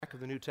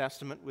the New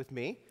Testament with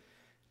me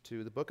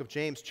to the book of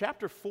James,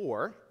 chapter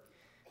 4.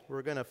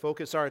 We're going to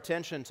focus our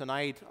attention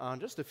tonight on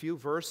just a few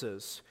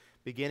verses,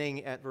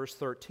 beginning at verse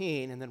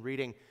 13 and then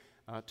reading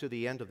to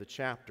the end of the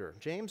chapter.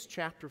 James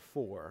chapter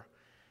 4,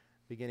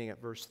 beginning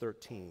at verse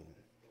 13.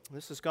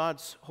 This is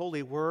God's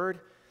holy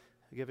word,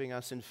 giving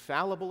us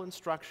infallible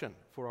instruction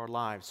for our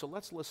lives. So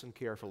let's listen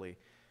carefully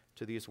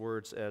to these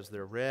words as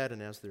they're read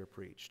and as they're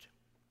preached.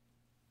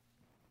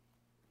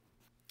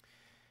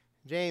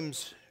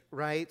 James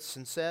writes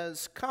and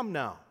says, "Come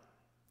now,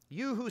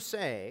 you who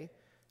say,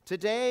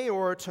 'Today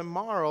or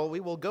tomorrow we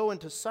will go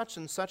into such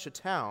and such a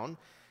town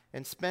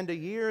and spend a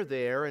year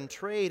there and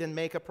trade and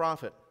make a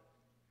profit.'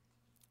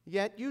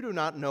 Yet you do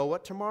not know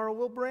what tomorrow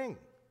will bring.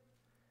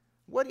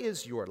 What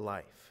is your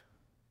life?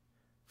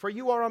 For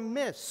you are a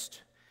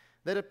mist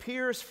that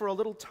appears for a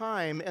little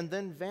time and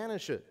then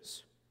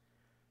vanishes.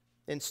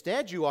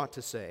 Instead, you ought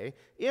to say,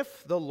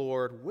 'If the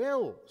Lord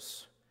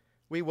wills,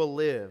 we will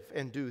live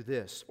and do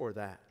this or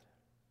that.'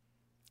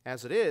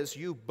 As it is,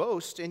 you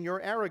boast in your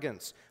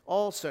arrogance.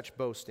 All such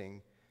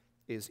boasting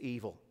is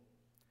evil.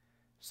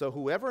 So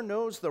whoever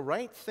knows the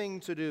right thing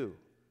to do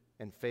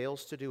and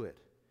fails to do it,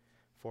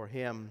 for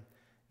him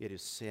it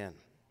is sin."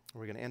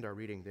 We're going to end our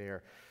reading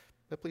there,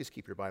 but please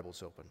keep your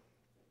Bibles open.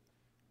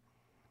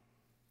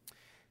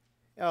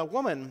 A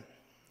woman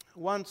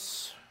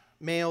once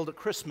mailed a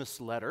Christmas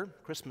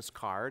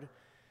card,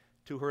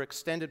 to her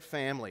extended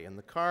family, and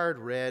the card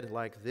read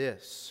like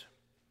this: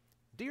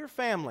 "Dear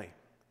family,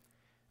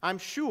 I'm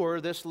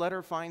sure this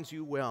letter finds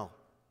you well.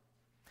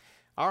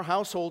 Our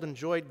household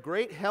enjoyed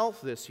great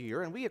health this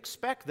year, and we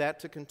expect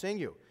that to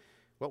continue,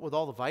 what with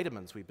all the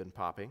vitamins we've been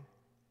popping.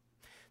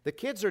 The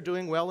kids are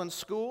doing well in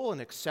school and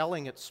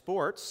excelling at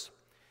sports.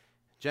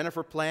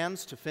 Jennifer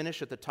plans to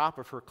finish at the top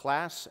of her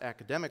class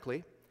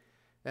academically,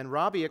 and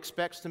Robbie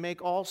expects to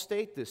make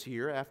All-State this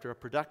year after a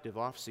productive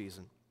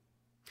off-season.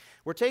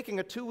 We're taking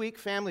a 2-week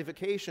family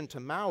vacation to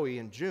Maui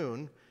in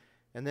June,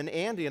 and then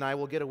Andy and I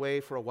will get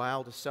away for a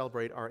while to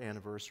celebrate our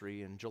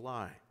anniversary in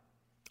July.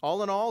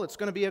 All in all, it's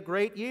going to be a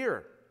great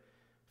year,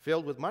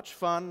 filled with much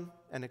fun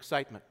and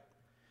excitement.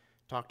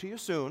 Talk to you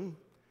soon.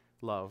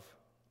 Love,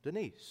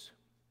 Denise."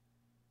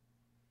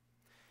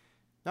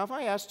 Now, if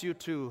I asked you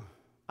to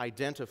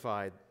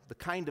identify the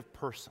kind of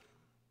person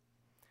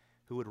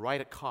who would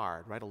write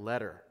a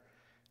letter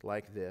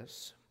like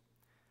this,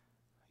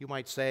 you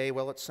might say,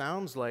 well, it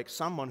sounds like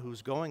someone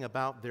who's going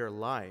about their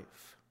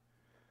life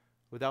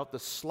without the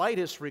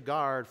slightest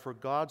regard for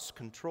God's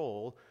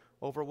control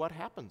over what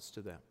happens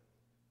to them.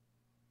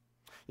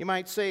 You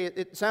might say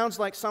it sounds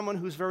like someone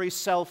who's very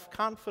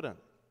self-confident,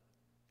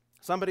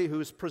 somebody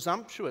who's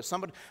presumptuous,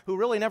 somebody who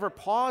really never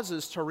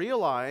pauses to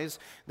realize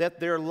that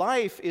their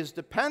life is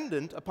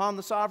dependent upon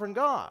the sovereign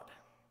God.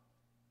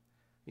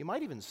 You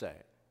might even say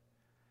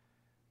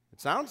it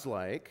sounds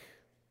like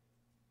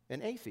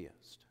an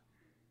atheist.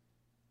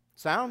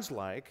 Sounds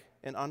like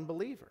an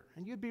unbeliever.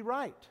 And you'd be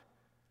right.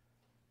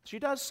 She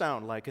does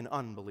sound like an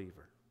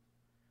unbeliever.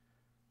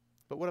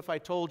 But what if I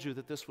told you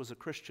that this was a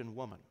Christian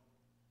woman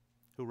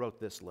who wrote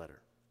this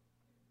letter?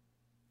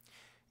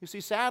 You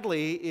see,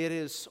 sadly, it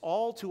is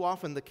all too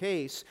often the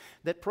case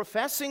that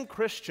professing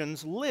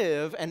Christians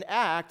live and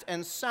act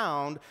and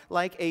sound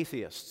like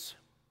atheists.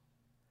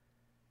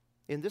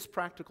 In this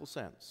practical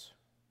sense,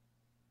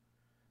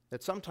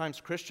 that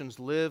sometimes Christians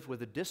live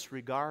with a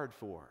disregard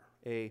for,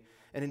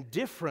 an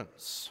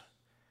indifference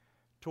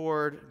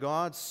toward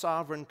God's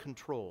sovereign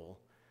control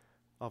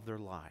of their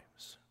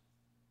lives.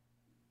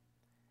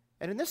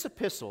 And in this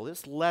epistle,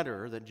 this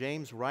letter that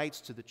James writes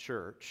to the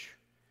church,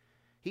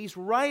 he's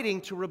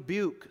writing to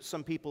rebuke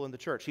some people in the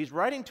church. He's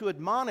writing to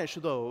admonish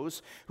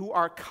those who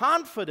are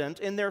confident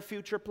in their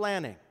future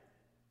planning.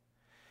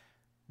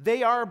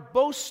 They are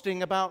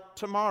boasting about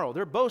tomorrow.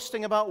 They're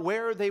boasting about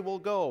where they will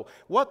go,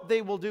 what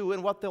they will do,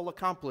 and what they'll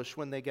accomplish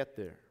when they get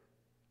there.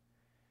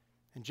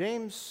 And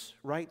James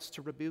writes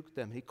to rebuke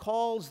them. He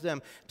calls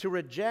them to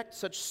reject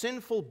such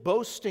sinful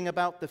boasting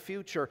about the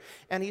future.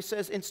 And he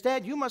says,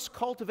 instead, you must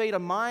cultivate a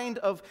mind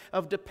of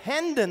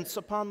dependence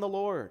upon the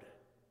Lord.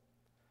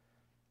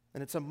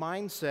 And it's a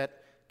mindset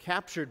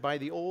captured by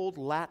the old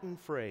Latin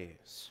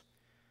phrase,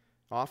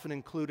 often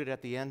included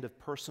at the end of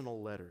personal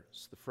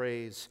letters, the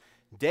phrase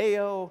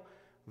Deo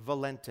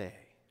volente,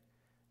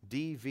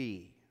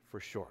 DV for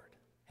short,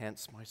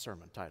 hence my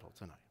sermon title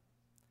tonight.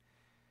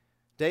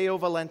 Deo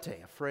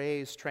volente, a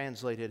phrase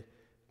translated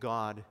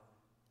God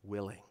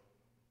willing.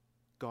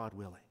 God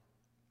willing.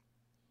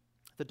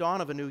 At the dawn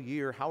of a new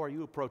year, how are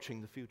you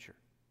approaching the future?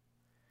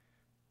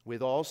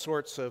 With all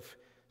sorts of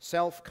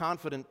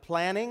self-confident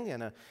planning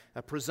and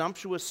a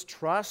presumptuous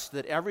trust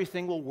that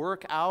everything will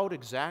work out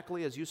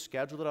exactly as you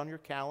scheduled it on your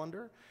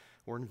calendar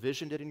or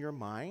envisioned it in your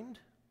mind?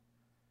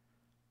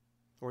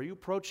 Or are you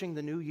approaching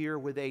the new year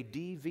with a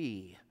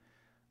DV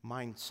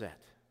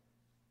mindset,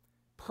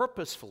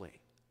 purposefully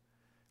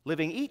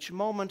living each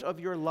moment of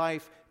your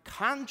life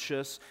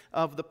conscious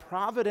of the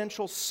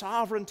providential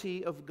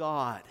sovereignty of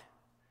God,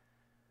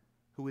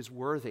 who is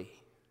worthy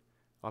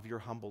of your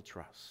humble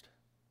trust?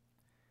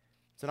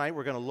 Tonight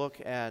we're going to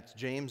look at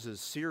James's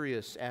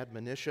serious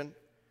admonition.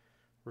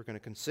 We're going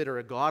to consider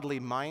a godly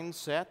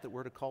mindset that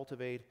we're to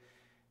cultivate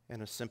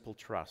and a simple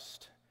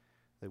trust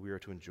that we are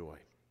to enjoy.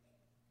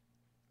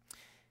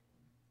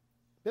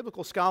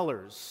 Biblical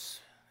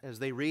scholars, as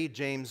they read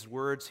James'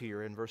 words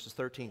here in verses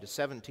 13 to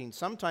 17,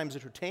 sometimes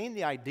entertain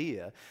the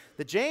idea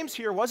that James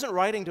here wasn't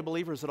writing to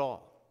believers at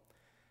all,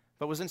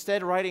 but was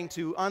instead writing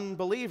to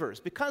unbelievers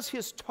because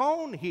his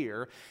tone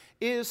here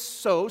is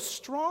so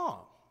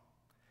strong.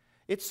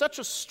 It's such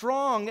a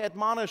strong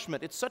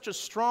admonishment. It's such a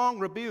strong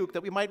rebuke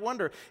that we might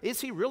wonder,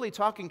 is he really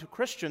talking to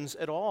Christians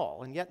at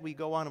all? And yet we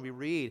go on and we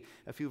read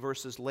a few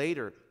verses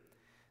later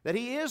that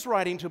he is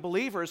writing to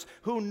believers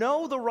who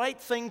know the right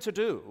thing to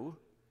do,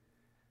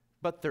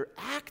 but they're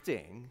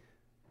acting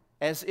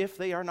as if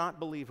they are not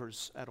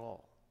believers at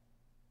all.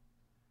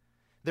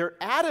 Their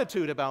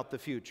attitude about the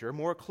future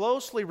more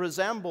closely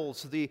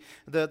resembles the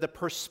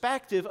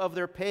perspective of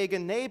their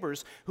pagan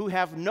neighbors who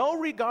have no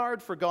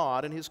regard for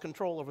God and His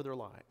control over their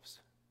lives.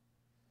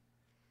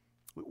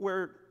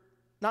 We're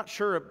not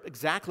sure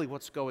exactly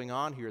what's going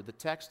on here. The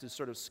text is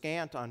sort of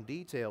scant on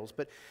details,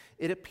 but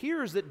it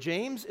appears that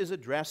James is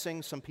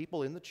addressing some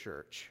people in the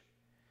church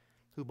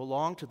who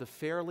belong to the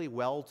fairly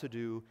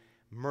well-to-do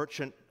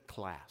merchant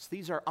class.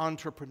 These are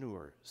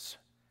entrepreneurs.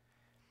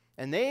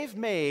 And they've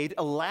made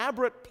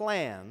elaborate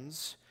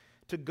plans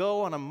to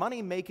go on a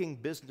money-making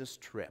business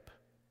trip.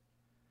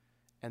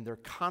 And they're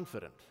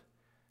confident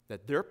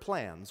that their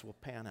plans will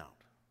pan out.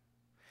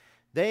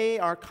 They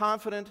are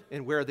confident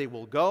in where they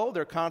will go.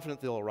 They're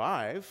confident they'll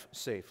arrive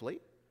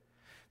safely.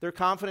 They're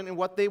confident in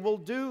what they will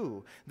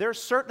do. They're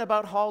certain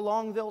about how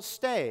long they'll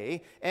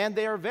stay. And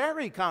they are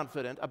very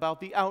confident about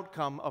the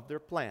outcome of their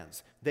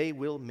plans. They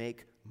will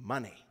make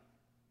money.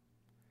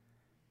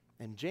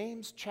 And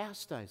James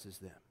chastises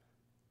them.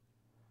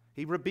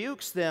 He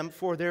rebukes them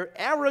for their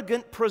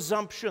arrogant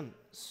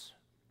presumptions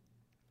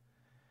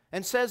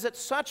and says that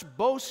such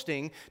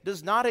boasting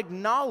does not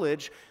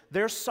acknowledge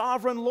their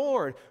sovereign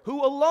Lord,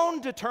 who alone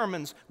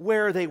determines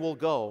where they will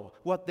go,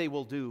 what they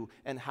will do,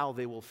 and how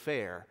they will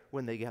fare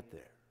when they get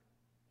there.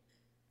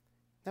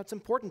 That's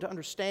important to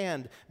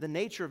understand the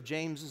nature of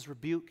James's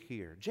rebuke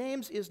here.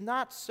 James is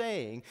not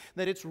saying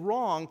that it's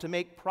wrong to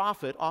make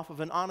profit off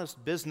of an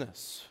honest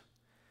business.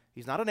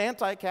 He's not an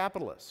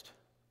anti-capitalist.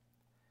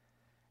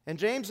 And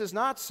James is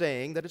not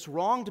saying that it's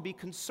wrong to be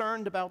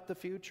concerned about the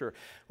future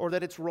or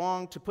that it's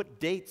wrong to put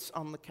dates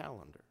on the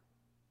calendar.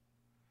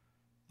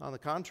 On the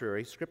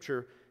contrary,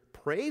 Scripture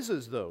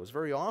praises those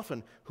very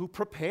often who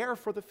prepare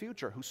for the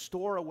future, who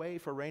store away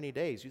for rainy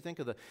days. You think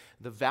of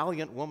the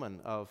valiant woman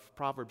of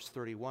Proverbs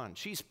 31.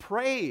 She's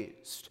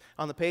praised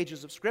on the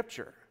pages of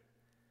Scripture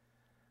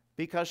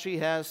because she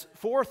has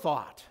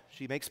forethought.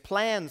 She makes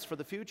plans for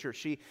the future.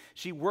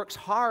 She works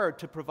hard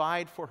to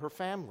provide for her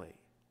family.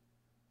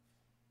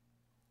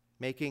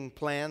 Making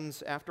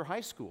plans after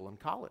high school and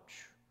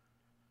college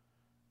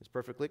is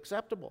perfectly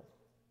acceptable.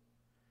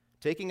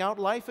 Taking out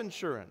life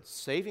insurance,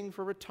 saving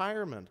for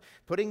retirement,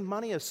 putting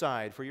money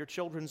aside for your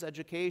children's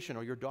education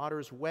or your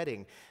daughter's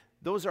wedding,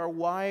 those are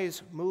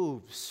wise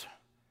moves.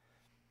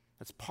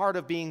 That's part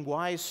of being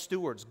wise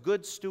stewards,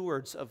 good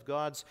stewards of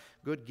God's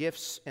good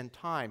gifts and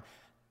time,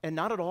 and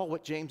not at all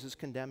what James is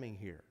condemning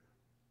here.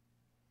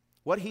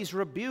 What he's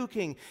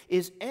rebuking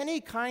is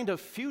any kind of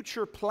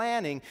future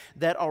planning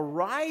that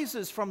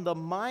arises from the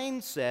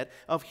mindset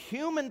of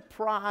human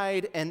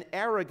pride and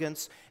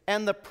arrogance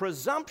and the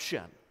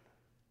presumption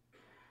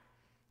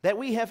that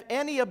we have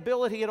any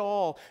ability at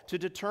all to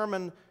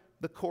determine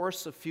the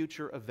course of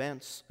future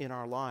events in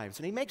our lives.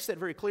 And he makes that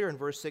very clear in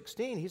verse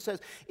 16. He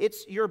says,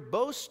 it's your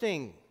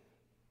boasting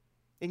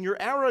in your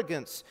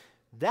arrogance.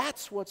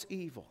 That's what's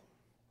evil.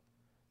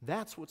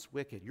 That's what's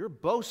wicked. You're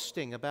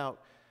boasting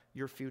about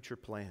your future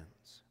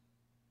plans.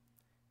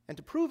 And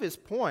to prove his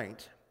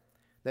point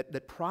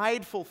that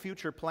prideful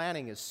future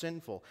planning is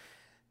sinful,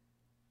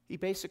 he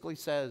basically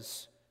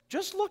says,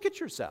 just look at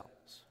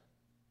yourselves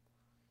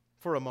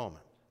for a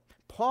moment.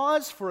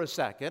 Pause for a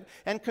second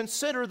and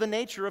consider the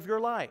nature of your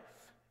life.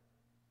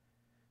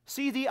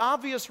 See the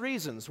obvious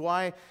reasons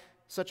why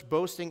such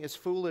boasting is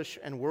foolish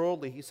and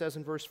worldly. He says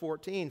in verse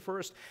 14,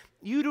 first,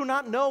 you do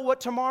not know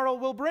what tomorrow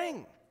will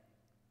bring.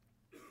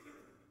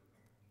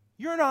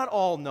 You're not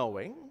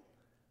all-knowing.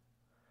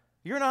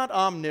 You're not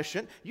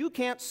omniscient. You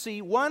can't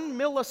see 1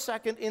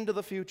 millisecond into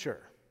the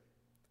future.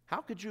 How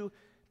could you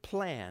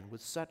plan with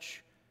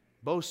such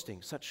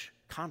boasting, such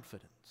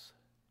confidence?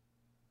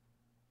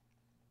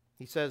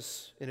 He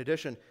says, in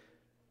addition,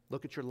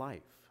 look at your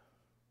life.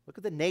 Look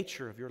at the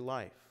nature of your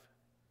life.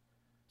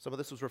 Some of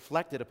this was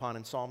reflected upon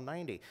in Psalm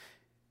 90.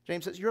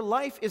 James says, your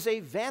life is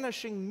a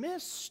vanishing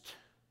mist.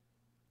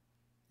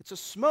 It's a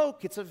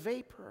smoke, it's a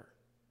vapor.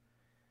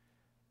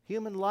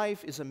 Human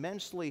life is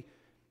immensely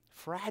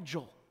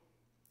fragile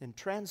and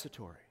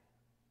transitory.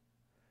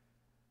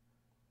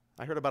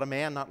 I heard about a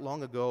man not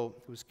long ago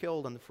who was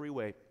killed on the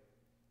freeway.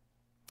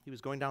 He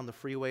was going down the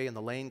freeway in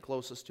the lane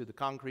closest to the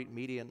concrete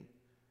median,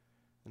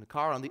 and the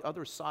car on the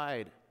other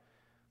side,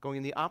 going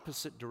in the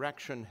opposite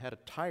direction, had a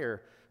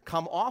tire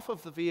come off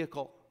of the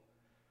vehicle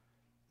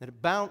and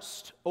it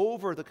bounced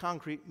over the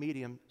concrete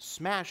median,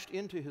 smashed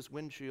into his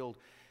windshield,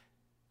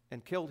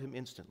 and killed him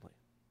instantly.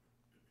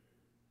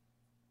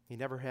 He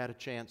never had a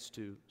chance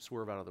to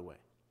swerve out of the way.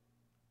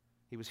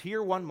 He was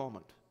here one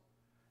moment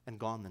and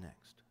gone the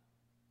next.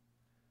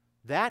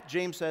 That,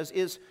 James says,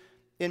 is,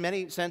 in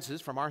many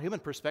senses, from our human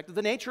perspective,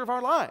 the nature of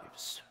our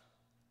lives.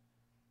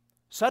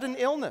 Sudden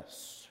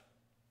illness,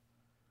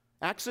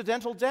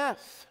 accidental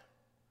death,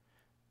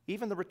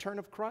 even the return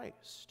of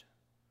Christ,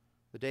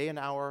 the day and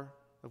hour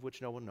of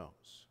which no one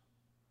knows.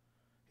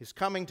 His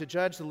coming to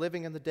judge the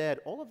living and the dead,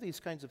 all of these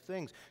kinds of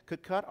things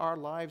could cut our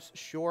lives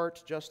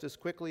short just as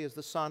quickly as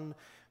the sun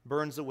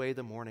burns away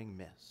the morning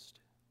mist.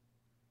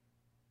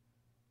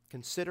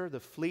 Consider the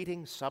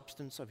fleeting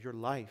substance of your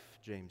life,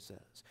 James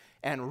says,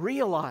 and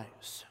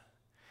realize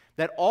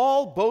that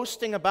all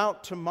boasting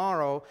about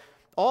tomorrow,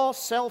 all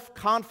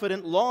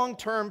self-confident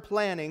long-term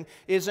planning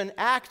is an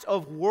act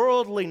of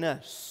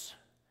worldliness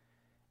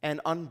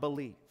and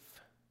unbelief.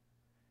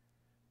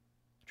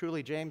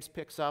 Truly, James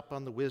picks up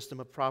on the wisdom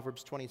of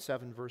Proverbs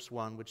 27, verse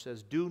 1, which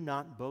says, "Do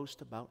not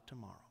boast about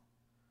tomorrow,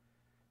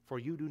 for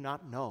you do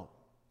not know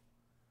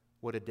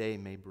what a day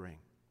may bring."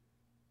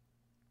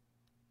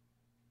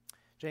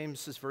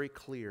 James is very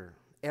clear.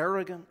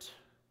 Arrogant,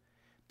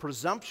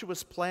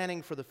 presumptuous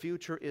planning for the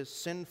future is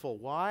sinful.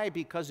 Why?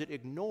 Because it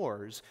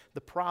ignores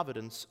the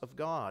providence of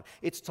God.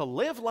 It's to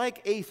live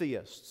like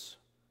atheists,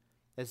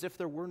 as if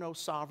there were no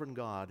sovereign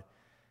God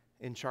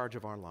in charge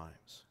of our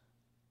lives.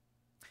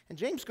 And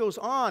James goes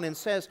on and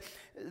says,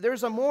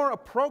 there's a more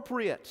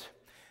appropriate,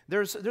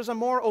 there's a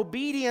more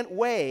obedient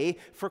way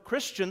for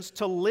Christians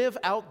to live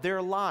out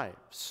their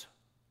lives.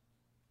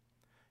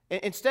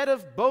 Instead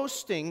of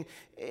boasting,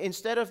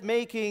 instead of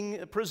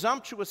making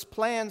presumptuous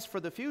plans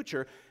for the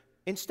future,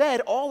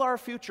 instead, all our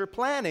future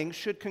planning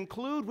should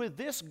conclude with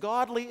this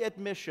godly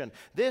admission,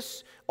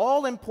 this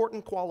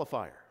all-important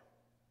qualifier: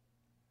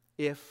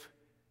 if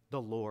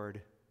the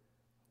Lord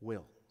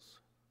wills.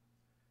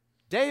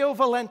 Deo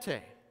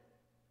volente,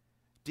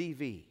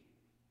 DV.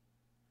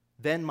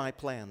 Then my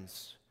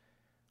plans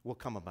will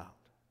come about.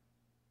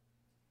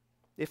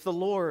 If the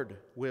Lord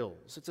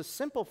wills. It's a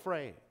simple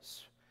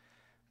phrase,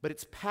 but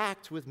it's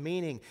packed with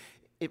meaning.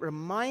 It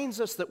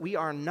reminds us that we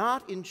are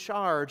not in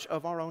charge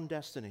of our own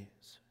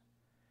destinies.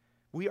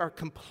 We are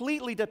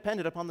completely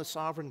dependent upon the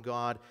sovereign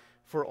God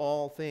for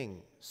all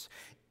things.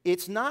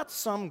 It's not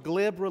some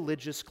glib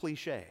religious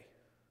cliche.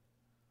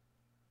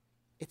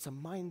 It's a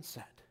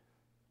mindset.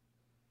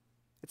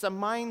 It's a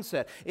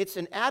mindset. It's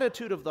an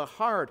attitude of the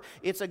heart.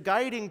 It's a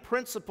guiding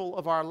principle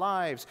of our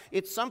lives.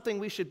 It's something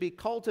we should be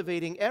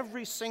cultivating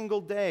every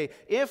single day.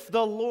 If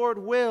the Lord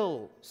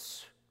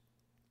wills.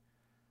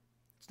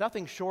 It's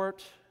nothing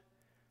short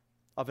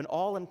of an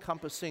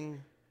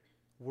all-encompassing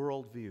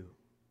worldview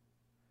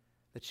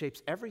that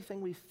shapes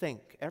everything we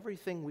think,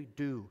 everything we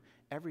do,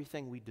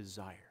 everything we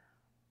desire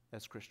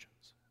as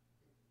Christians.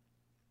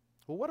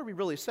 Well, what are we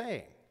really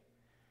saying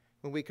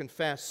when we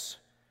confess,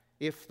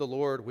 if the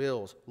Lord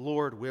wills,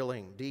 Lord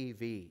willing,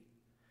 DV?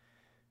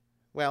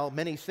 Well,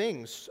 many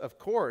things, of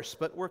course,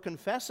 but we're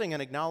confessing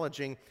and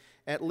acknowledging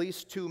at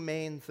least two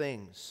main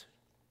things.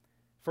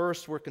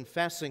 First, we're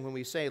confessing, when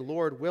we say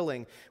Lord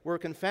willing, we're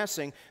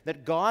confessing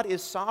that God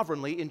is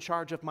sovereignly in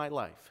charge of my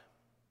life.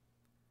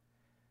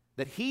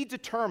 That He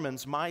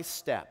determines my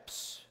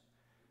steps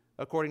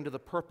according to the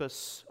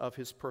purpose of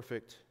His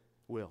perfect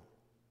will.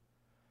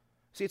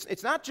 See,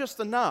 it's not just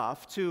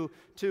enough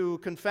to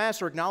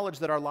confess or acknowledge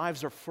that our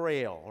lives are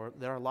frail or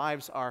that our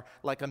lives are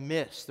like a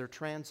mist, they're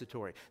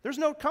transitory. There's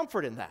no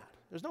comfort in that.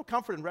 There's no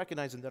comfort in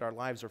recognizing that our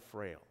lives are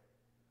frail.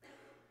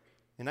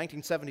 In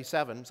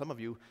 1977, some of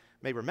you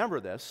may remember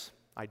this,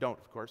 I don't,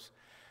 of course,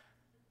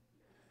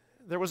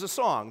 there was a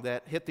song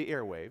that hit the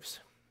airwaves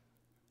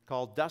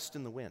called "Dust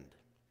in the Wind."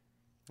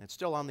 It's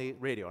still on the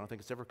radio. I don't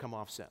think it's ever come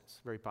off since.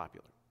 Very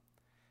popular.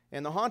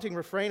 And the haunting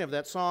refrain of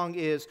that song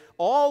is,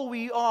 "All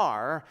we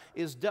are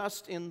is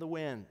dust in the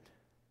wind."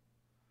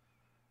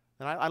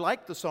 And I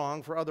like the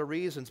song for other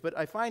reasons, but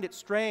I find it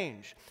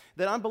strange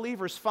that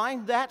unbelievers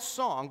find that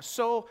song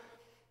so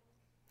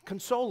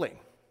consoling.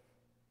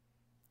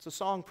 It's a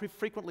song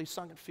frequently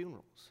sung at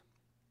funerals.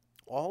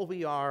 All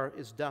we are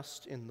is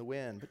dust in the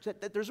wind.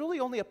 But there's really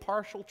only a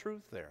partial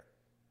truth there.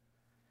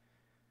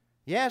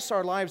 Yes,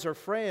 our lives are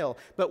frail,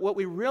 but what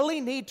we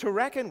really need to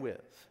reckon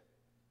with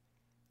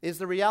is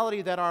the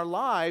reality that our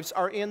lives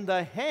are in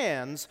the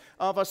hands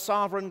of a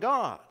sovereign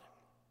God.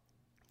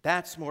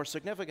 That's more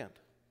significant.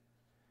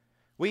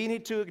 We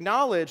need to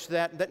acknowledge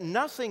that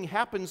nothing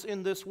happens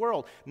in this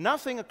world,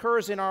 nothing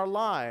occurs in our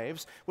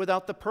lives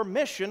without the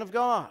permission of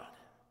God.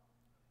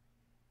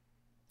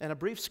 And a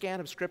brief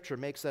scan of Scripture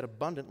makes that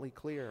abundantly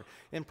clear.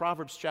 In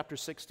Proverbs chapter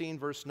 16,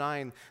 verse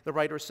 9, the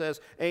writer says,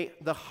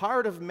 "The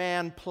heart of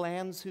man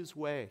plans his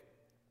way,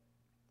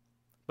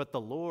 but the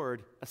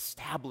Lord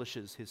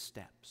establishes his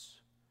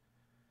steps."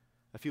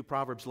 A few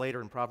Proverbs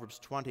later, in Proverbs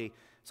 20,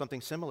 something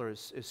similar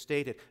is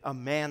stated. "A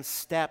man's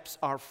steps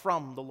are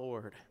from the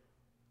Lord."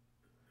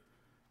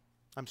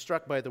 I'm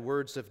struck by the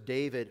words of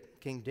David,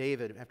 King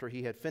David, after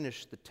he had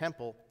finished the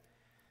temple.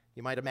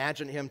 You might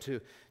imagine him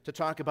to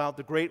talk about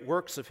the great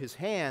works of his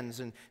hands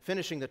and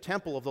finishing the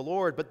temple of the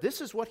Lord. But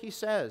this is what he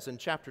says in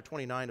chapter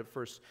 29 of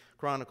 1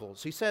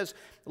 Chronicles. He says,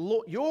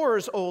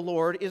 "Yours, O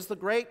Lord, is the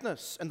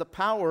greatness and the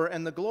power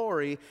and the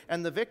glory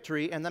and the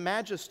victory and the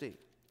majesty.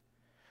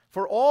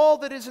 For all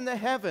that is in the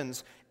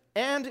heavens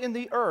and in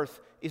the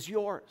earth is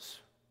yours.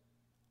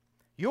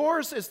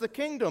 Yours is the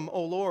kingdom,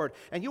 O Lord,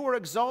 and you are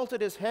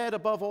exalted as head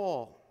above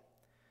all.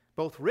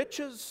 Both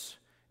riches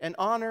and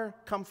honor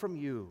come from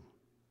you,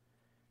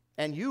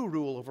 and you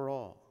rule over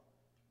all.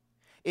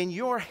 In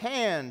your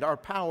hand are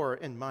power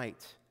and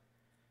might,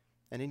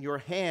 and in your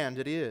hand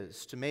it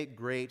is to make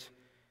great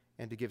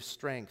and to give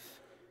strength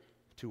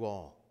to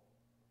all."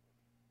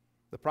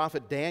 The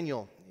prophet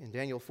Daniel, in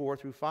Daniel 4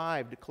 through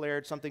 5,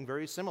 declared something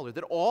very similar,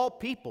 that all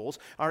peoples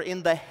are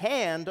in the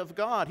hand of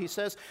God. He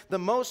says, "The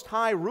Most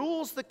High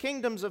rules the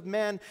kingdoms of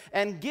men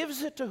and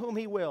gives it to whom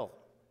he will.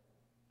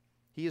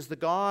 He is the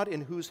God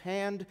in whose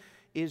hand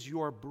is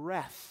your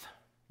breath,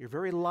 your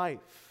very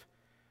life,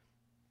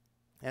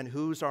 and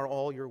whose are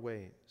all your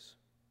ways."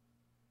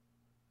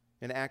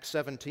 In Acts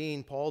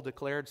 17, Paul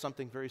declared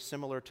something very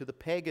similar to the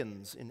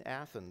pagans in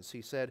Athens.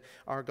 He said,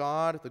 "Our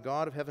God, the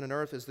God of heaven and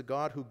earth, is the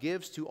God who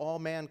gives to all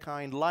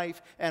mankind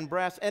life and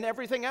breath and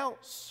everything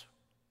else."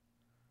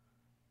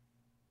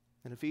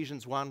 In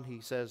Ephesians 1,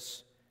 he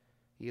says,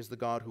 "He is the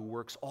God who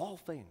works all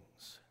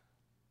things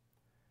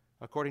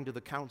according to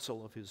the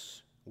counsel of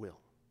his will."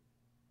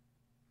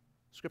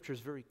 Scripture is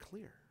very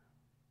clear.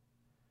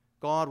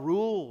 God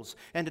rules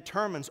and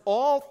determines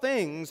all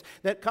things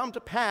that come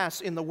to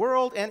pass in the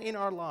world and in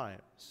our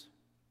lives.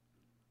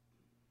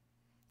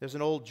 There's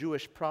an old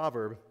Jewish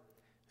proverb,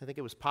 I think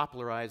it was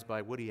popularized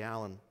by Woody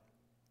Allen.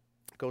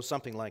 It goes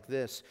something like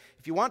this: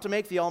 "If you want to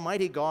make the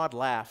Almighty God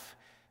laugh,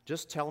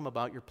 just tell him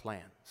about your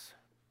plans."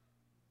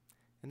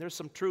 And there's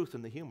some truth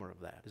in the humor of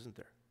that, isn't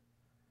there?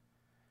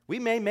 We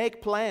may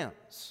make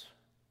plans,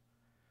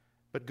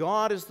 but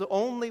God is the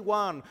only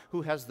one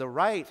who has the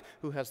right,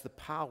 who has the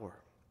power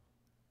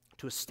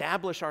to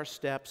establish our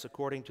steps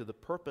according to the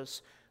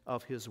purpose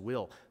of his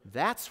will.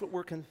 That's what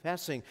we're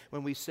confessing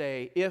when we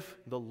say, "If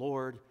the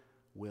Lord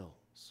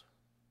wills."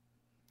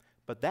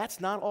 But that's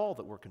not all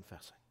that we're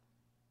confessing.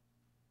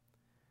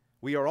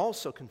 We are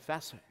also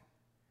confessing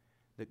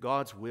that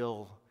God's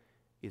will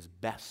is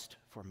best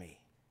for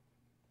me.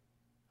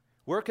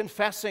 We're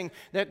confessing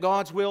that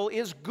God's will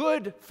is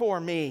good for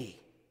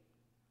me.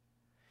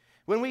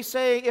 When we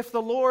say, "If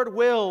the Lord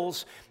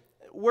wills,"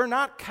 we're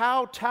not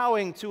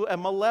kowtowing to a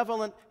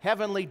malevolent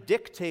heavenly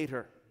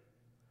dictator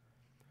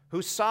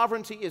whose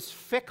sovereignty is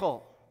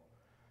fickle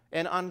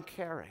and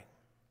uncaring.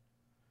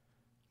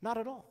 Not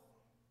at all.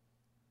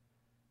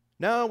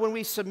 No, when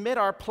we submit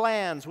our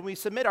plans, when we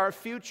submit our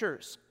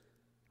futures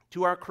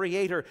to our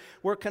Creator,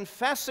 we're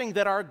confessing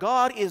that our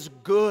God is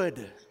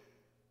good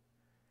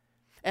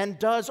and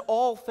does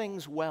all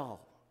things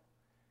well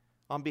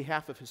on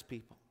behalf of his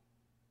people.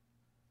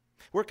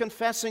 We're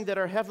confessing that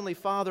our Heavenly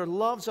Father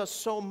loves us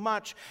so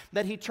much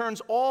that he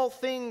turns all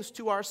things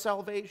to our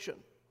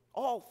salvation.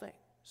 All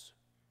things.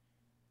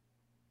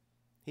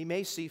 He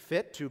may see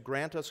fit to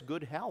grant us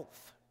good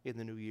health in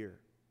the new year,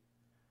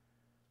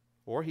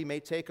 or he may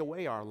take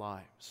away our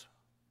lives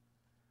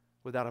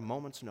without a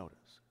moment's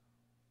notice.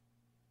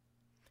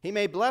 He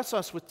may bless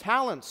us with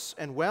talents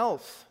and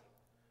wealth,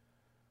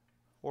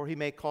 or he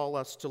may call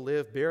us to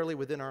live barely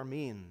within our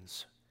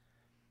means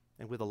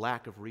and with a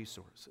lack of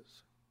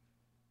resources.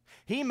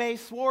 He may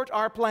thwart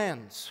our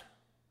plans.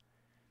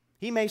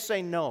 He may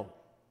say no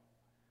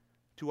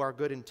to our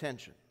good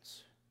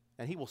intentions,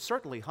 and he will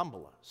certainly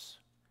humble us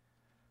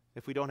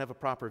if we don't have a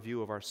proper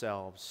view of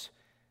ourselves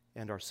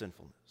and our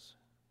sinfulness.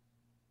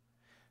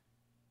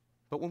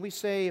 But when we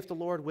say, "If the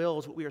Lord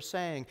wills," what we are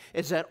saying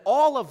is that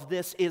all of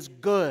this is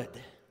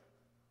good.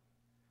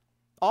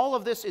 All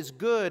of this is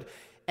good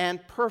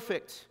and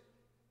perfect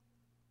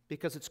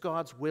because it's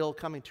God's will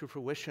coming to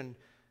fruition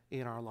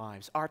in our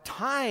lives. Our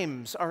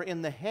times are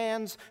in the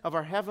hands of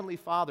our Heavenly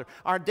Father.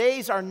 Our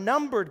days are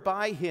numbered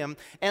by him,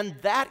 and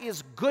that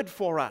is good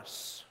for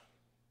us.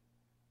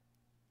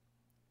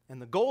 And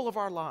the goal of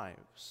our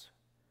lives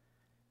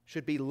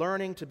should be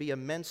learning to be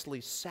immensely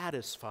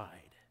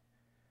satisfied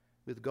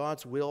with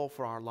God's will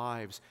for our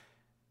lives,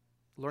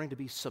 learning to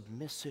be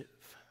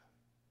submissive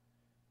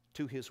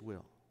to his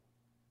will.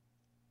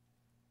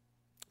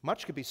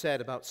 Much could be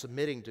said about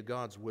submitting to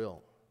God's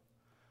will.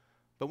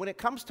 But when it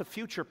comes to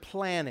future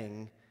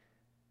planning,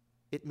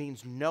 it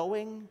means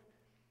knowing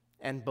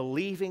and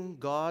believing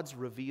God's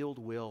revealed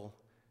will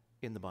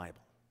in the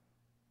Bible.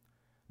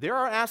 There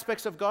are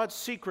aspects of God's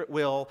secret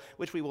will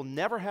which we will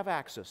never have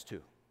access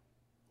to.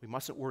 We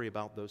mustn't worry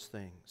about those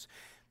things.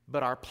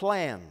 But our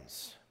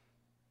plans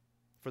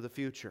for the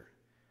future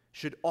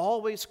should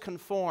always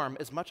conform,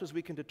 as much as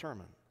we can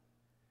determine,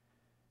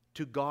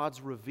 to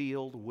God's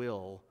revealed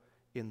will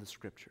in the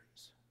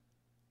Scriptures.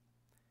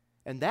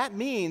 And that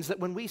means that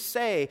when we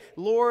say,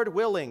 "Lord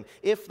willing,"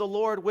 "if the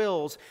Lord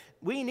wills,"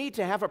 we need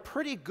to have a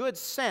pretty good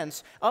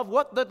sense of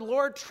what the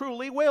Lord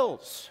truly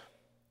wills,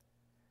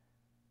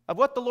 of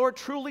what the Lord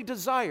truly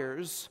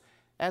desires,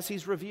 as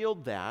He's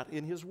revealed that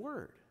in His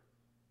Word.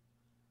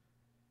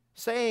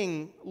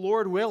 Saying,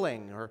 Lord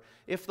willing, or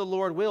if the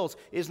Lord wills,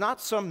 is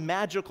not some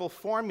magical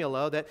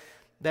formula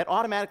that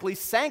automatically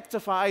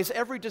sanctifies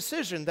every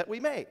decision that we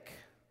make,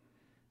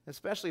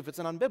 especially if it's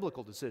an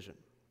unbiblical decision.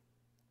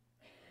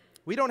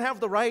 We don't have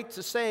the right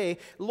to say,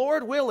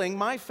 Lord willing,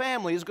 my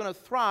family is going to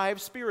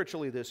thrive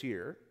spiritually this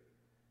year,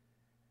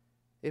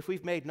 if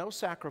we've made no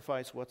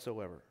sacrifice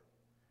whatsoever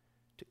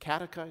to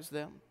catechize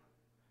them,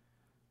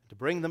 to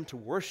bring them to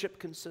worship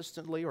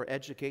consistently, or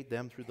educate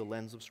them through the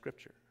lens of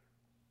Scripture.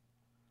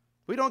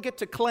 We don't get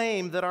to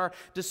claim that our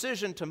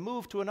decision to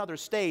move to another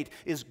state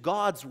is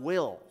God's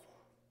will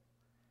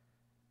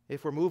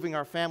if we're moving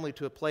our family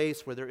to a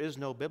place where there is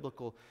no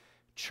biblical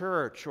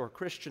church or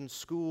Christian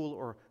school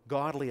or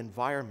godly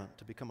environment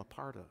to become a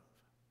part of.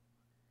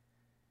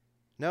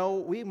 No,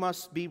 we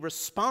must be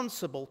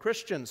responsible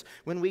Christians.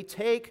 When we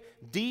take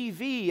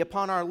DV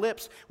upon our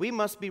lips, we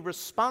must be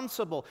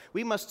responsible.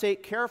 We must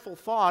take careful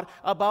thought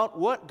about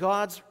what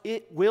God's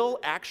will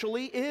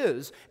actually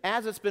is,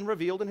 as it's been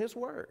revealed in His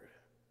Word.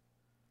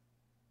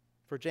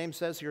 For James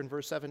says here in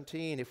verse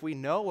 17, if we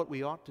know what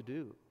we ought to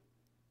do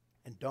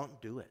and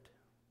don't do it,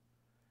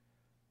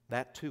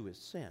 that too is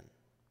sin.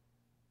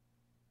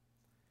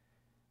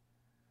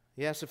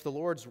 Yes, if the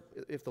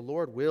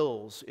Lord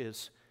wills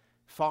is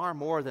far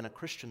more than a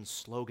Christian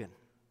slogan.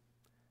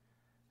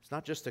 It's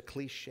not just a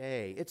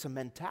cliche, it's a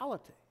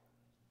mentality.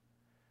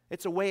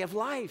 It's a way of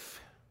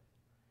life.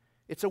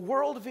 It's a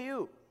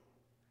worldview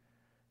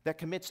that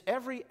commits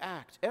every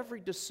act, every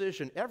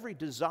decision, every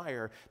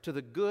desire to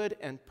the good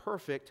and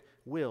perfect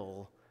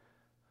will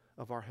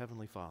of our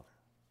Heavenly Father.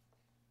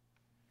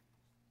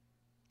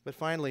 But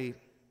finally,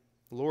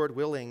 Lord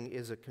willing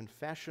is a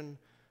confession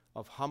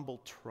of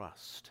humble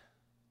trust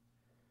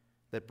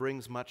that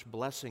brings much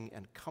blessing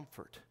and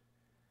comfort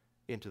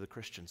into the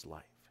Christian's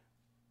life.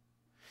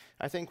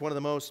 I think one of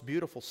the most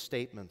beautiful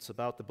statements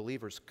about the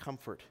believer's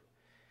comfort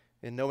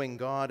in knowing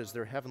God as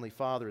their Heavenly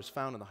Father is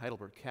found in the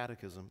Heidelberg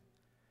Catechism,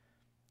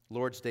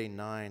 Lord's Day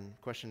 9,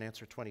 question and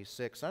answer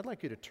 26. I'd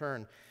like you to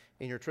turn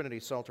in your Trinity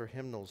Psalter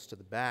hymnals to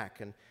the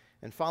back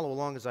and follow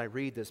along as I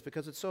read this,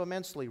 because it's so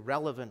immensely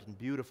relevant and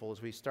beautiful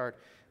as we start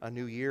a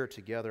new year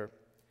together.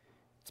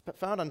 It's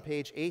found on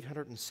page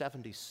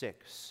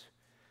 876.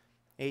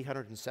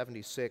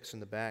 876 in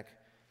the back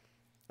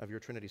of your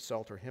Trinity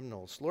Psalter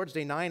hymnals. Lord's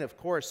Day 9, of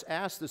course,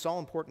 asks this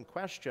all-important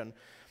question: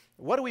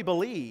 what do we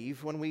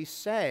believe when we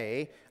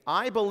say,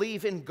 I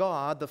believe in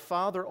God, the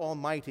Father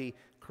Almighty,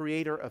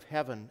 creator of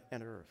heaven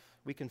and earth?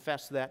 We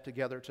confess that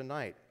together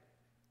tonight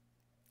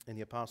in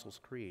the Apostles'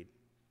 Creed.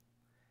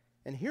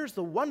 And here's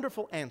the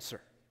wonderful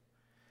answer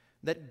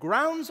that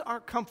grounds our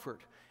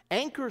comfort,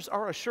 anchors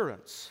our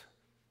assurance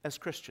as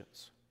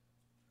Christians.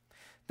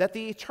 That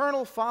the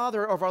eternal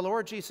Father of our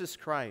Lord Jesus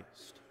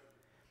Christ,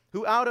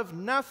 who out of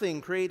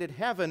nothing created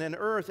heaven and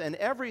earth and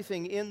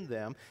everything in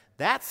them,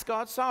 that's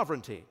God's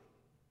sovereignty,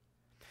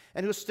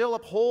 and who still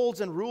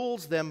upholds and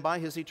rules them by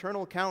His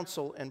eternal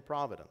counsel and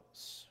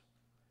providence.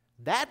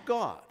 That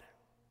God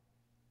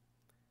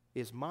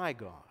is my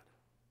God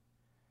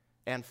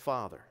and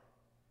Father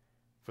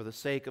for the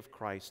sake of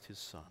Christ, His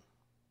Son.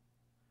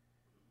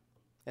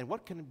 And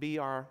what can be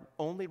our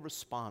only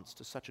response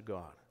to such a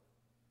God?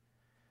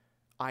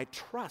 I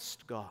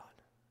trust God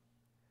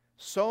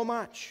so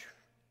much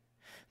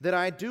that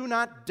I do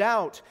not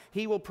doubt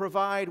He will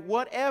provide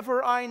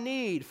whatever I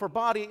need for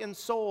body and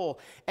soul,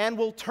 and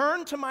will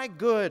turn to my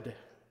good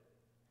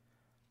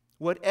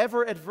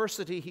whatever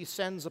adversity He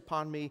sends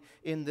upon me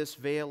in this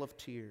vale of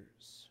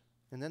tears.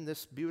 And then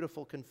this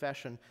beautiful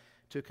confession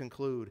to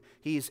conclude.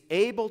 He's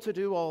able to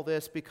do all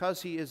this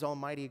because He is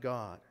Almighty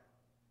God.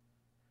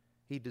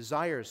 He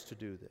desires to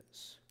do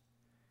this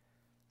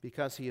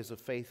because He is a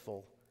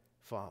faithful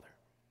Father.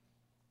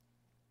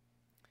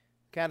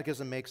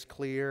 Catechism makes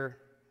clear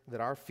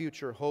that our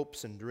future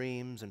hopes and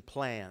dreams and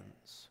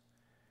plans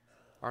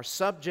are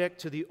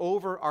subject to the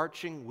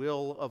overarching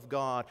will of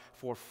God,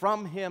 for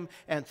from Him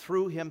and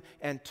through Him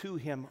and to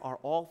Him are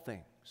all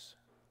things.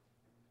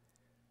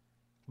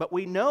 But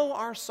we know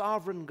our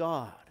sovereign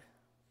God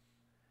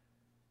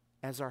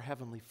as our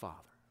Heavenly Father,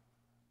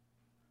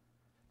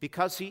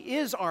 because He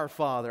is our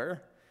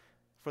Father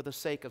for the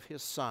sake of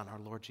His Son, our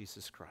Lord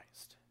Jesus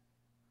Christ.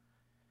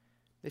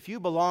 If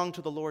you belong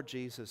to the Lord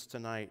Jesus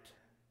tonight,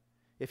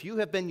 if you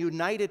have been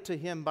united to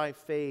Him by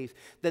faith,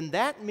 then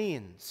that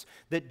means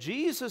that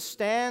Jesus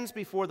stands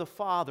before the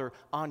Father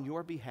on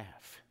your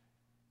behalf.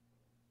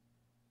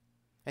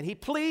 And He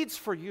pleads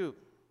for you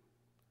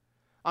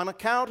on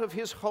account of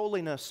His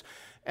holiness.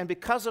 And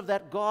because of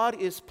that, God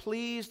is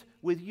pleased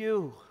with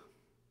you.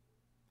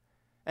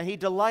 And He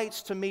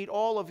delights to meet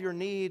all of your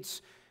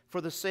needs for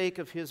the sake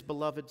of His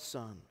beloved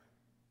Son.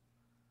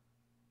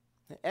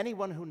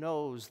 Anyone who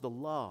knows the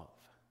love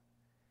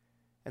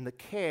and the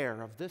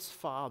care of this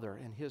Father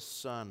and His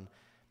Son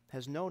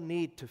has no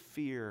need to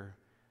fear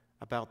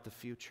about the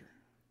future.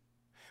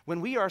 When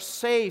we are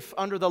safe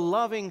under the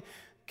loving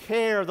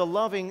care, the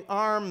loving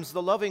arms,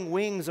 the loving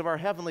wings of our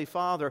Heavenly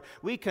Father.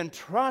 We can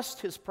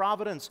trust His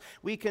providence.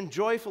 We can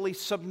joyfully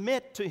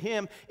submit to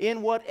Him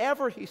in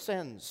whatever He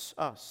sends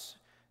us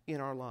in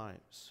our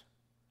lives.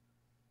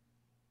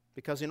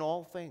 Because in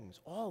all things,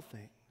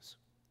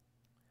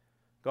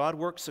 God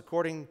works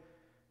according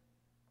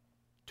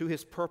to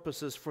His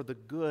purposes for the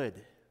good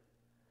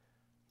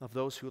of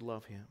those who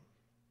love Him.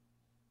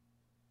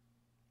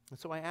 And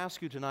so I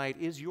ask you tonight,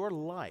 is your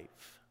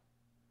life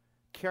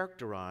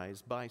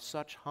characterized by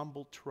such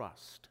humble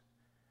trust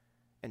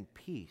and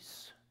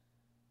peace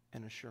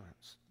and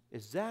assurance?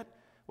 Is that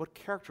what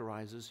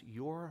characterizes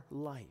your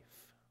life?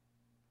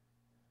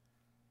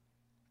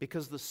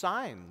 Because the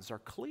signs are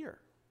clear.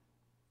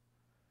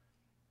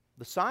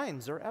 The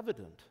signs are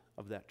evident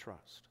of that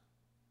trust.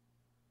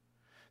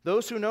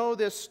 Those who know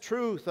this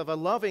truth of a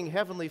loving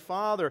Heavenly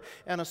Father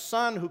and a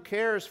Son who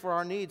cares for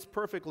our needs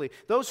perfectly,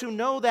 those who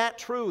know that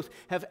truth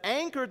have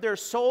anchored their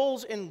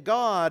souls in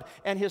God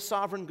and His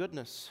sovereign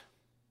goodness.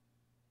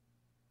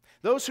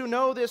 Those who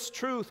know this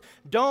truth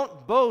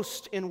don't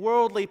boast in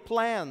worldly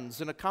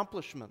plans and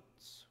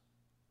accomplishments.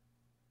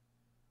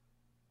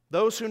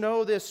 Those who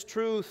know this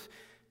truth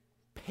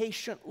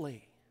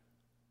patiently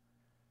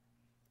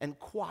and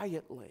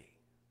quietly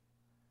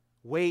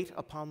wait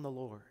upon the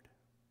Lord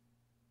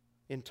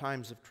in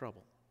times of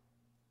trouble.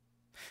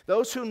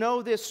 Those who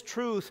know this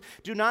truth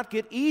do not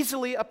get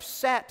easily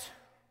upset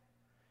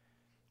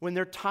when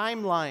their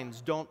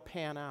timelines don't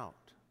pan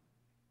out.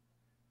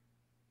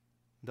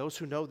 Those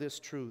who know this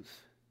truth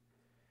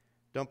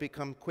don't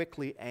become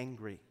quickly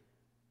angry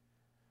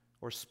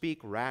or speak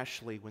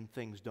rashly when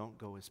things don't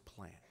go as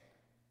planned.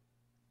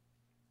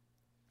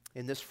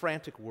 In this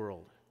frantic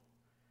world,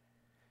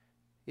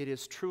 it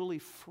is truly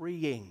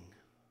freeing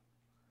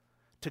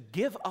to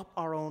give up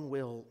our own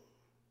will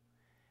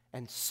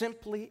and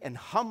simply and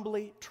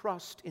humbly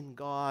trust in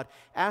God,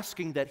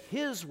 asking that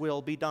His will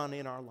be done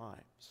in our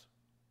lives.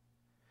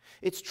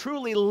 It's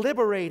truly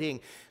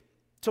liberating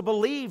to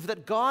believe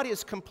that God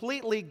is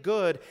completely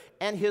good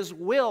and His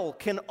will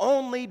can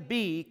only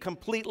be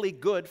completely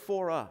good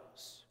for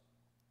us.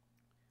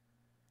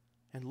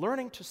 And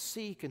learning to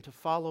seek and to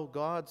follow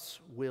God's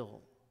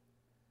will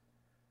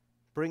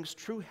brings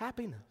true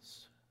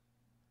happiness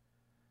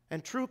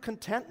and true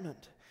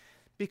contentment,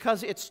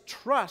 because it's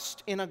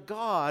trust in a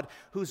God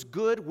whose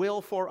good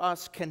will for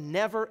us can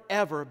never,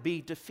 ever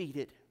be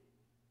defeated.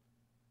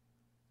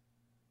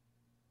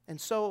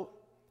 And so,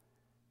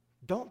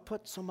 don't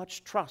put so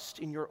much trust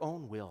in your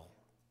own will,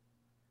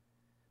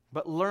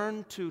 but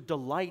learn to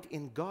delight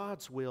in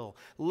God's will.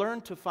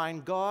 Learn to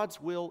find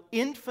God's will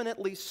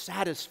infinitely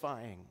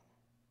satisfying.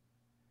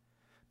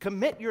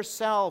 Commit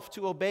yourself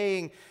to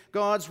obeying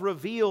God's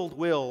revealed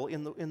will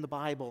in the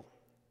Bible.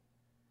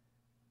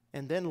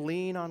 And then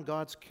lean on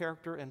God's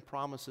character and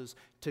promises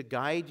to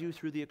guide you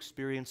through the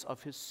experience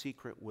of His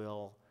secret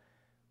will,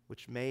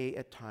 which may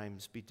at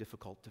times be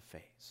difficult to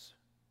face.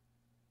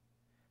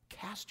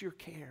 Cast your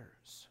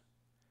cares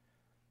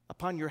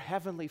upon your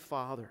Heavenly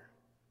Father,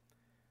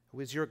 who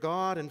is your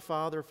God and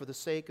Father for the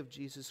sake of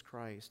Jesus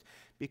Christ.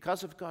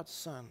 Because of God's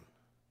Son,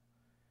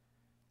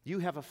 you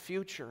have a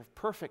future of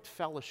perfect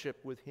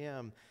fellowship with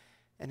Him,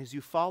 and as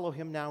you follow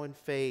Him now in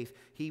faith,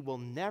 He will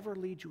never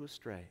lead you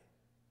astray.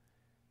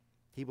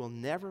 He will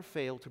never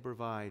fail to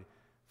provide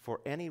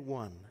for any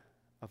one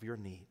of your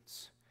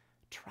needs.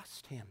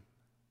 Trust Him.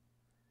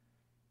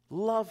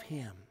 Love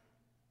Him.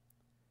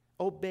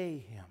 Obey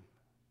Him.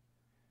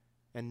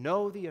 And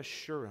know the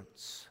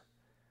assurance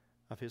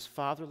of His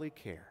fatherly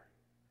care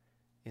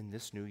in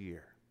this new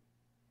year.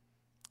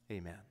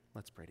 Amen.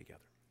 Let's pray together.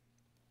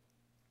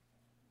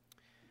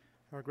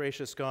 Our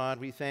gracious God,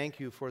 we thank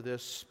You for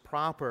this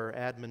proper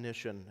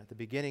admonition at the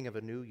beginning of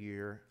a new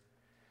year.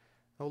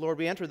 Oh Lord,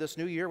 we enter this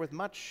new year with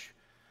much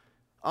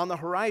on the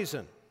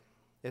horizon,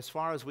 as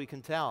far as we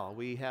can tell.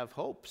 We have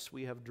hopes,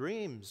 we have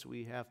dreams,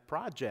 we have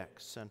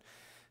projects and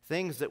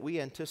things that we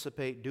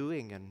anticipate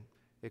doing and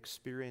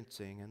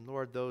experiencing. And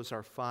Lord, those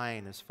are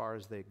fine as far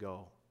as they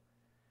go.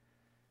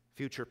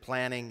 Future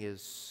planning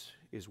is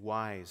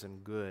wise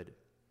and good.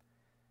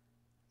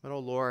 But, oh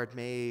Lord,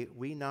 may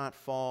we not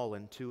fall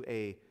into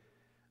a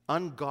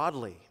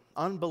ungodly,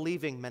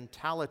 unbelieving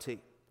mentality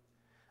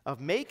of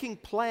making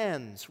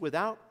plans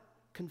without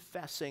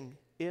confessing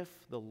if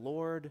the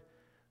Lord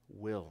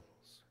wills.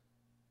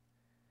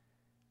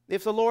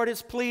 If the Lord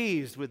is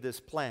pleased with this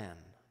plan,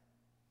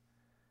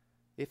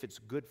 if it's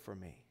good for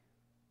me,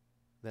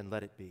 then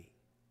let it be.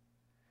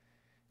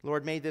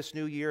 Lord, may this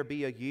new year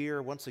be a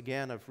year, once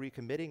again, of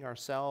recommitting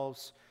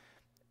ourselves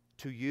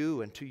to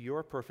You and to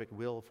Your perfect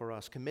will for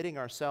us, committing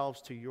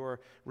ourselves to Your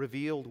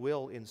revealed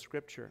will in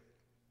Scripture.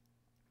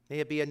 May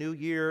it be a new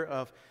year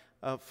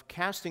of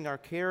casting our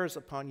cares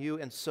upon You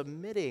and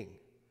submitting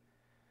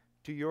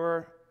to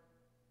Your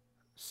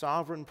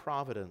sovereign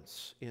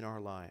providence in our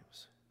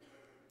lives.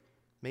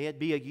 May it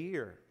be a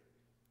year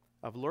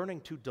of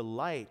learning to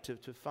delight,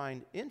 to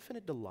find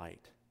infinite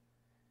delight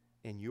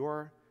in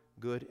Your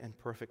good and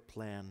perfect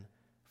plan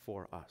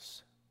for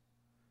us.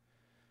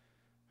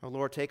 Oh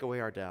Lord, take away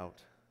our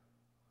doubt.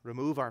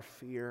 Remove our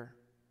fear.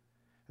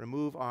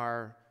 Remove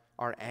our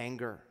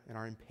anger and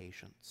our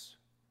impatience.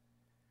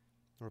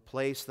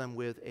 Replace them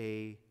with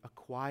a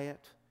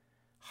quiet,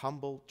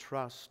 humble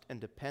trust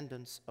and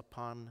dependence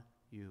upon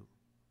you.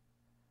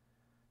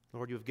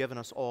 Lord, you have given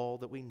us all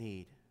that we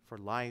need for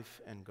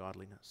life and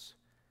godliness.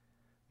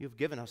 You have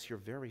given us your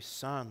very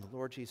Son, the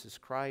Lord Jesus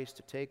Christ,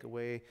 to take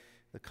away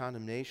the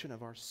condemnation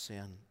of our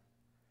sin.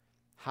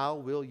 How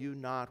will you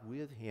not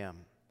with him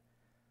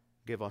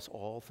give us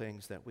all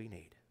things that we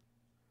need?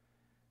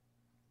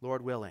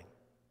 Lord willing,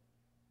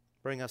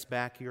 bring us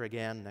back here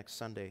again next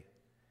Sunday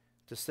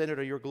to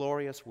center your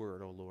glorious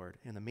word, O Lord.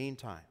 In the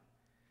meantime,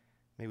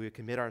 may we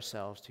commit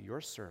ourselves to your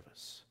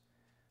service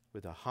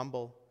with a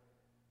humble,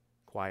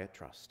 quiet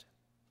trust.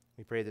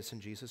 We pray this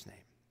in Jesus' name.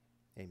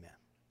 Amen.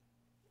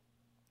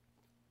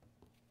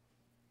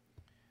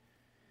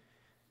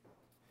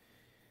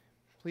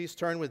 Please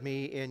turn with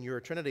me in your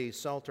Trinity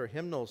Psalter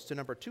hymnals to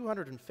number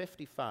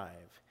 255.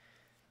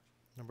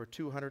 Number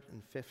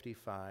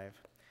 255.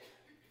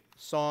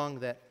 Song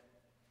that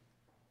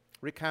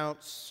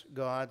recounts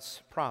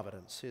God's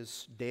providence,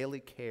 his daily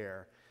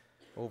care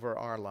over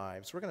our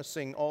lives. We're going to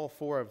sing all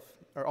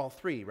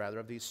three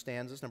of these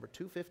stanzas, number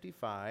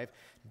 255,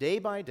 day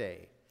by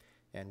day,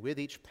 and with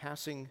each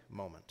passing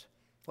moment.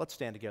 Let's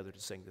stand together to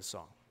sing this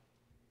song.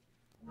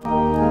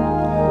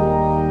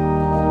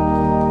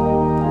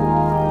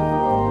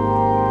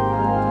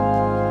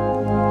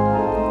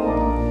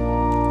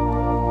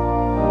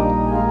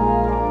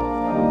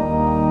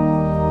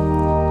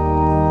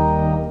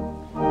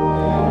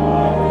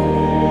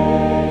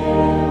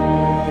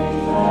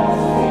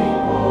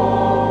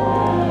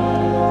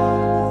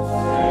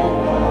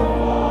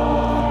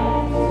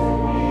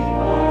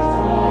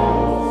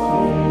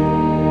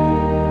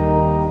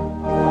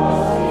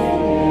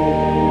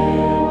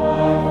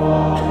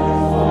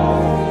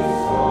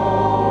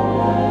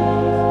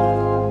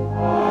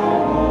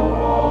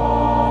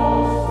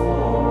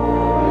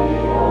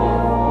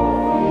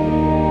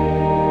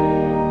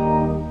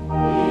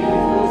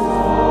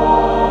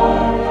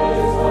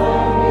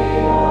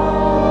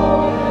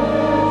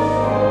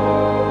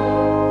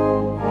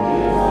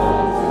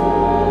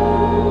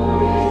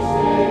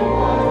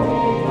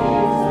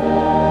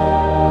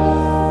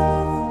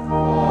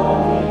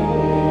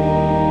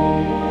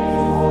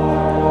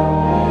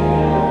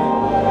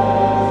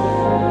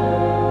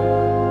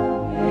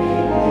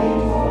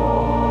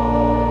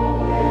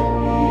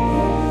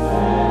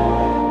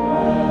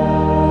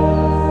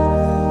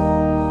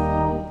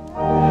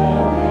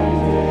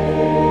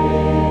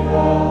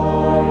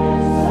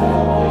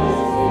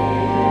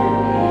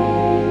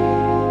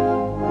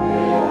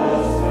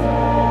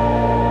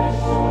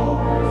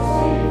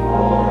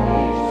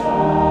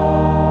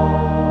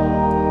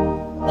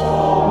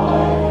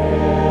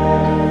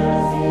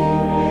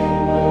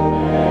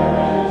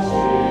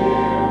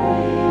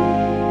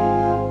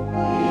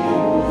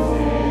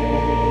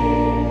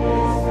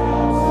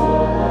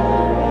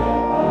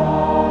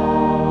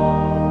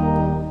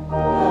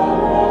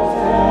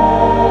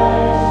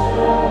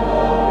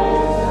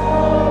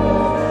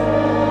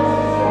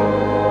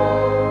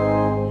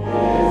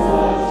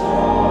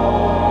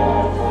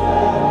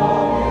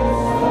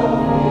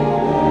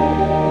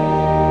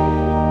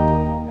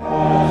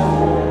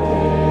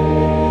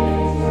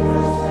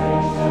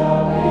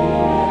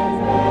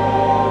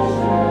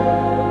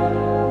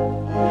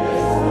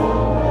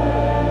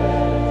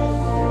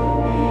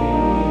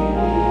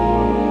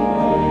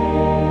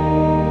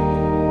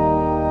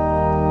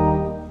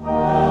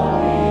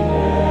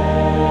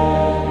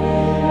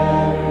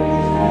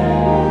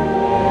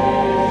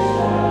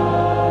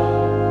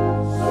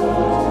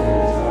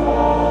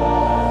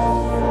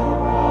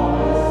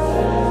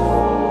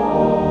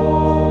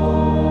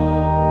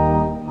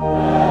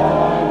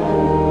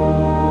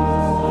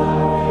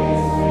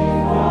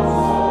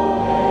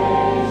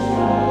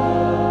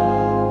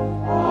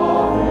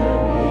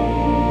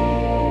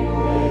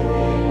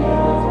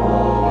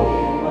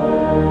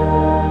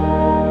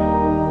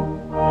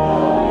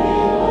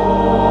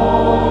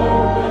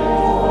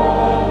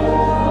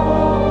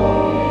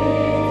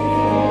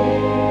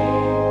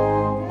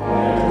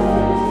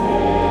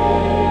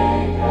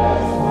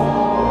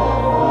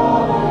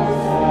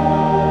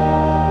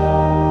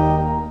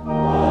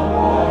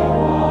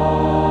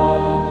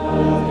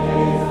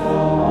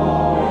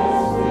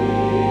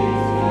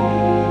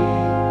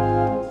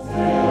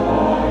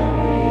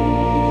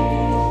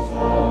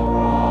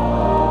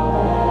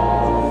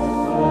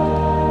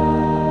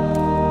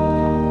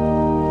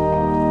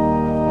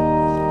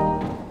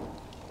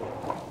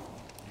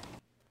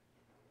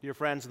 Dear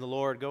friends in the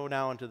Lord, go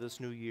now into this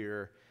new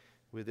year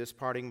with this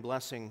parting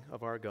blessing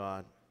of our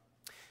God.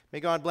 May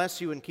God bless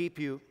you and keep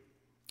you,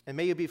 and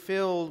may you be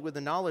filled with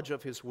the knowledge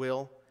of His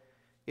will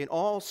in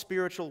all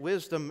spiritual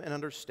wisdom and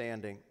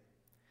understanding,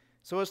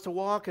 so as to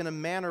walk in a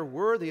manner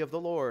worthy of the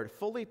Lord,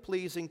 fully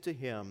pleasing to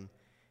Him,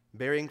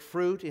 bearing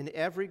fruit in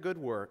every good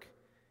work,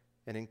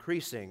 and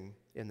increasing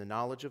in the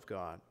knowledge of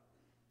God.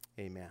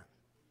 Amen.